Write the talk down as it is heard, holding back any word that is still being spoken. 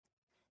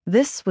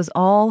This was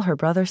all her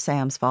brother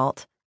Sam's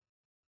fault.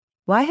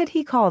 Why had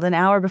he called an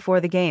hour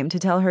before the game to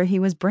tell her he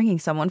was bringing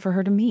someone for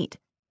her to meet?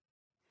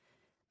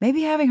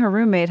 Maybe having her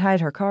roommate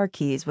hide her car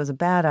keys was a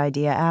bad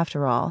idea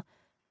after all.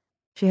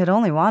 She had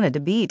only wanted to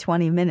be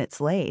 20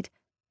 minutes late,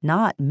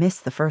 not miss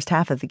the first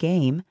half of the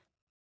game.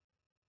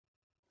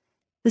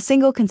 The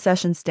single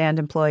concession stand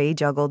employee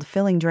juggled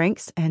filling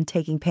drinks and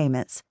taking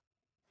payments.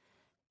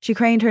 She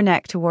craned her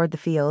neck toward the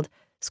field,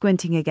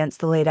 squinting against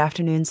the late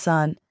afternoon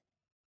sun.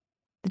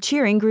 The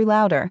cheering grew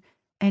louder,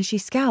 and she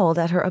scowled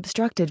at her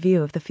obstructed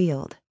view of the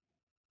field.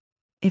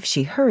 If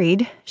she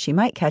hurried, she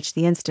might catch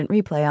the instant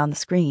replay on the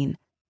screen.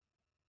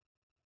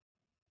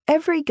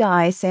 Every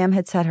guy Sam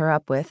had set her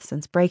up with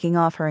since breaking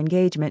off her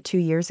engagement 2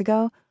 years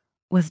ago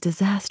was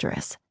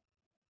disastrous.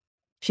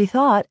 She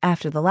thought,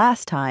 after the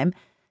last time,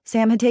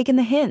 Sam had taken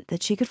the hint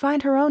that she could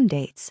find her own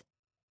dates.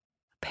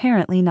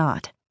 Apparently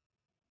not.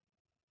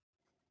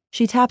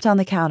 She tapped on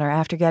the counter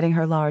after getting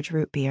her large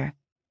root beer.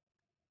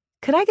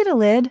 "Could I get a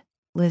lid?"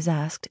 Liz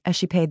asked as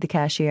she paid the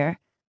cashier.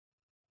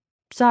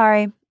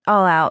 "Sorry,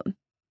 all out.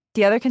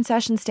 The other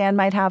concession stand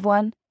might have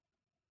one."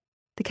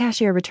 The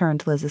cashier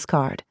returned Liz's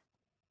card.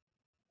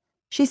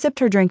 She sipped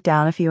her drink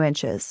down a few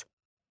inches.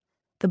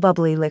 The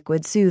bubbly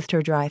liquid soothed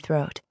her dry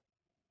throat.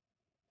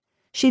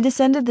 She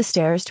descended the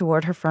stairs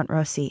toward her front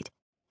row seat.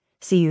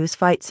 CU's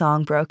fight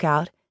song broke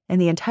out, and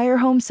the entire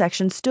home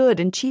section stood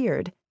and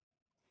cheered.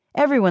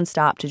 Everyone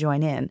stopped to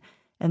join in,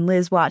 and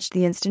Liz watched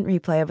the instant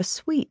replay of a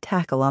sweet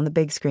tackle on the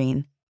big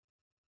screen.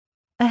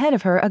 Ahead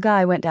of her, a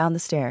guy went down the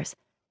stairs.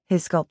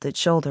 His sculpted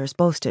shoulders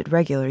boasted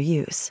regular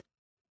use.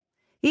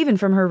 Even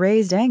from her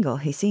raised angle,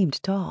 he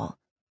seemed tall.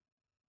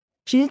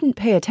 She didn't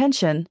pay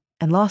attention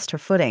and lost her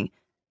footing.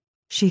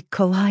 She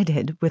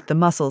collided with the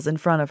muscles in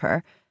front of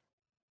her.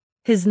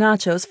 His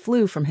nachos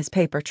flew from his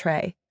paper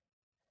tray.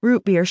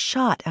 Root beer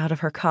shot out of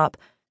her cup,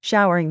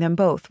 showering them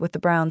both with the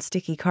brown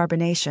sticky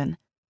carbonation.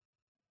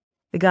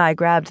 The guy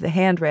grabbed the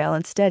handrail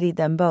and steadied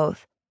them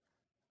both.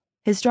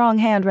 His strong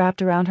hand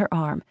wrapped around her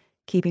arm,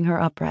 keeping her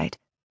upright.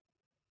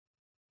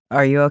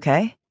 "Are you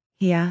okay?"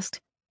 he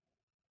asked.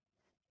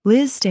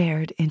 Liz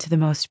stared into the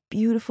most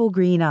beautiful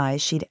green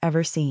eyes she'd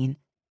ever seen.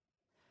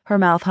 Her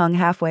mouth hung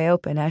halfway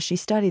open as she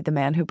studied the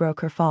man who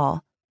broke her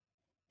fall.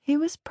 He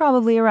was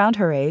probably around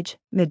her age,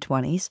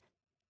 mid-20s.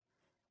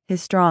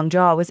 His strong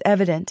jaw was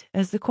evident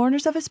as the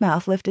corners of his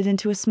mouth lifted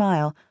into a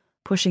smile,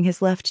 pushing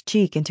his left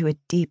cheek into a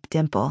deep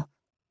dimple.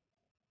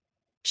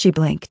 She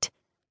blinked,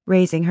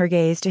 raising her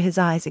gaze to his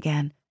eyes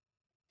again.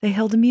 They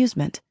held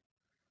amusement.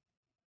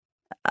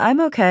 "I'm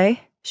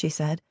okay," she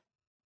said.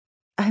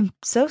 "I'm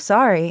so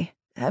sorry.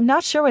 I'm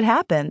not sure what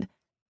happened."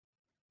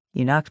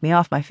 "You knocked me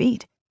off my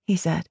feet," he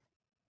said.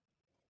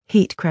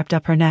 Heat crept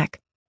up her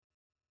neck.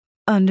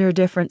 "Under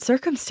different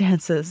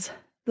circumstances,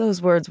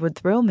 those words would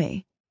thrill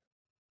me."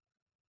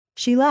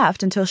 She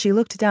laughed until she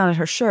looked down at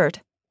her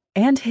shirt,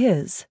 and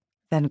his,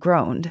 then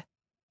groaned.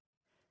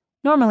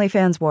 Normally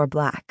fans wore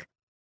black.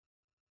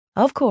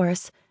 Of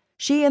course,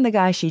 she and the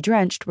guy she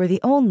drenched were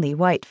the only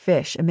white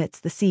fish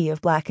amidst the sea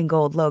of black and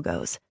gold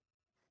logos.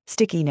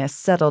 Stickiness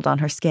settled on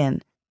her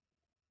skin.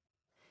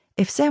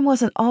 If Sam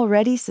wasn't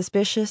already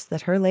suspicious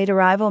that her late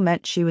arrival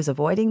meant she was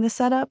avoiding the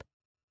setup,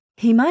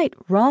 he might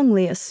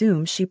wrongly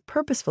assume she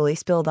purposefully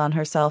spilled on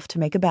herself to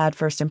make a bad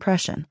first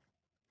impression.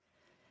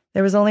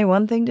 There was only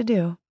one thing to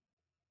do.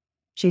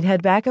 She'd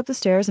head back up the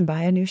stairs and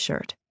buy a new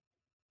shirt.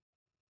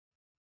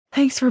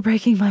 "Thanks for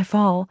breaking my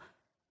fall."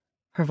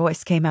 Her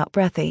voice came out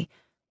breathy.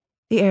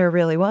 The air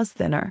really was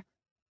thinner.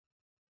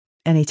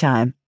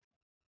 "Anytime."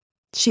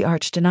 She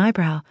arched an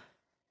eyebrow.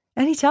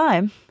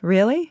 "Anytime,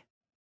 really?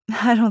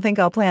 I don't think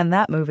I'll plan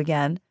that move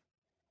again."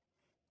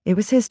 It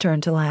was his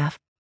turn to laugh.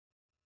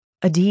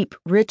 A deep,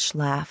 rich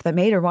laugh that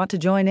made her want to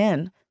join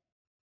in.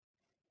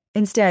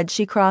 Instead,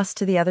 she crossed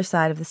to the other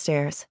side of the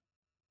stairs.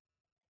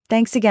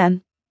 "Thanks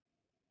again."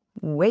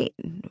 "Wait,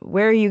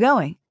 where are you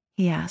going?"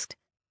 he asked.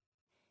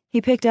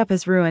 He picked up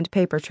his ruined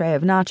paper tray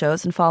of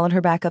nachos and followed her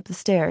back up the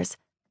stairs.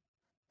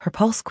 Her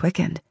pulse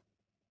quickened.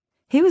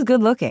 He was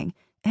good-looking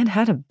and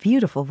had a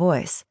beautiful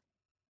voice.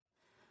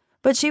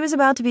 But she was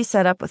about to be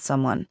set up with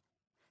someone.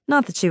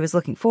 Not that she was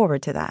looking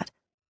forward to that.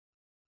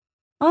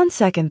 On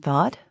second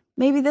thought,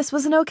 maybe this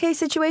was an okay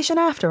situation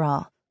after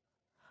all.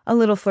 A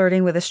little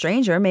flirting with a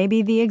stranger may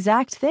be the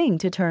exact thing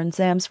to turn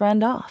Sam's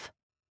friend off.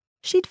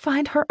 She'd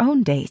find her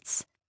own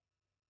dates.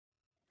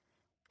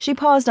 She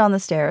paused on the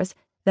stairs,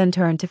 then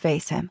turned to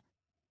face him.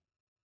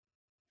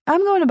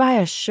 "I'm going to buy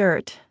a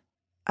shirt.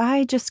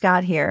 I just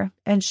got here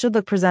and should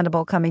look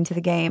presentable coming to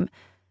the game.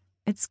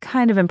 It's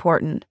kind of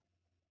important."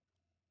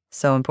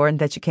 "So important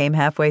that you came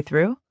halfway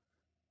through?"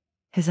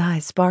 His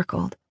eyes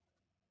sparkled.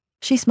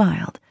 She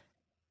smiled.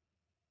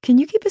 "Can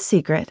you keep a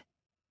secret?"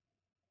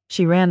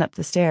 She ran up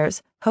the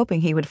stairs,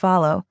 hoping he would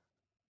follow.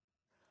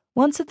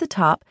 Once at the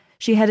top,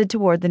 she headed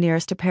toward the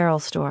nearest apparel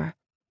store.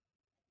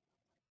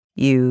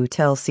 "You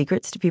tell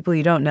secrets to people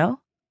you don't know?"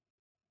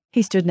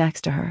 He stood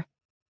next to her.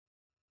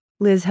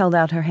 Liz held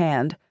out her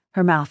hand,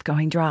 her mouth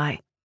going dry.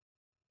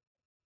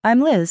 "I'm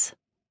Liz.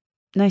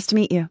 Nice to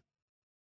meet you."